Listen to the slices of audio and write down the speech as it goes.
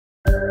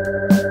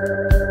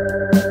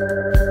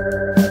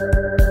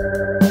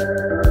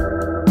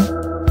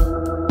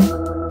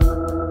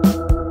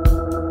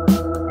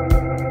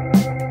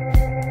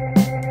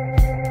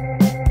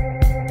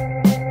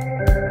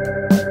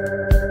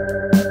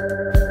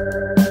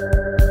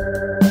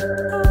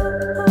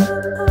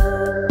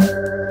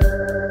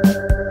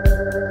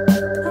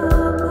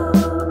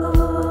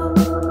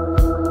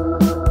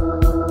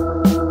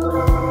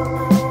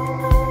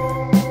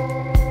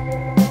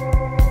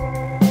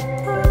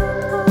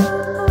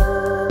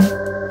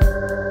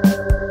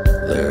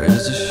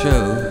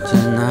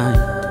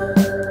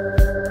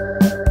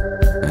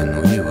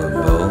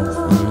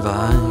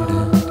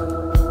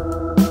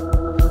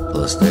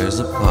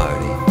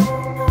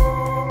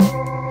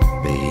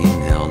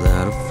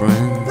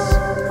friends,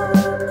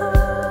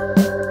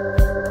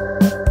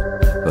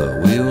 but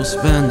we will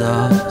spend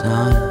our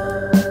time,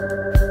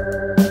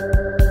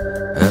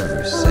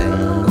 every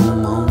single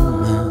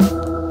moment,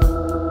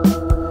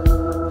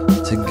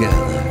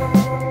 together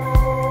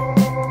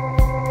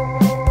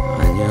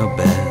on your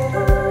bed.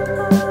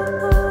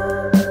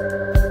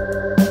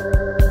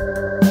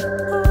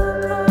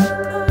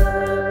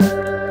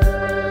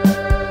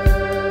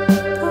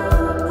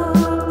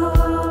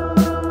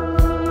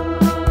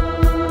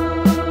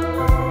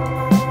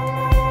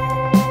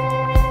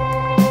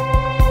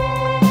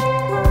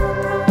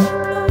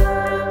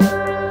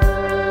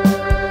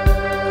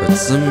 Put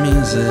some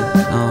music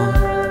on,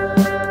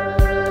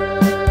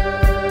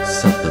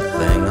 set the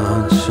thing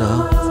on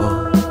shuffle,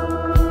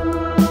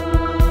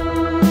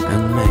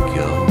 and make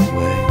your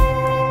way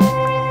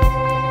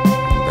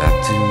back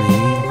to me.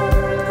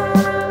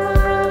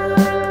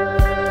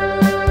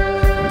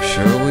 I'm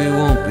sure we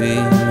won't be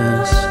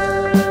missed,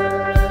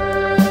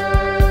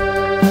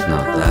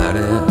 not that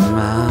it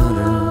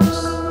matters,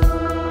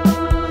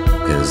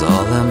 'cause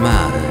all that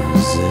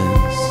matters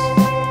is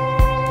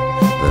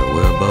that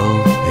we're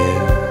both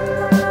here.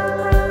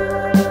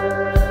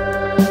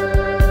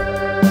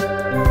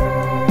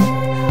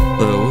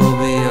 There will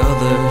be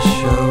other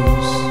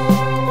shows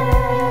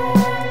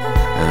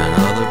and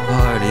other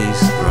parties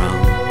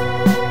thrown,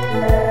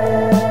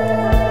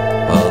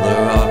 other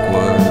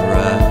awkward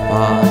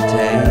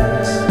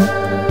repartees.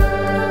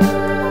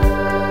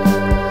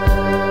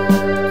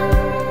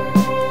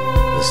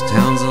 This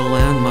town's a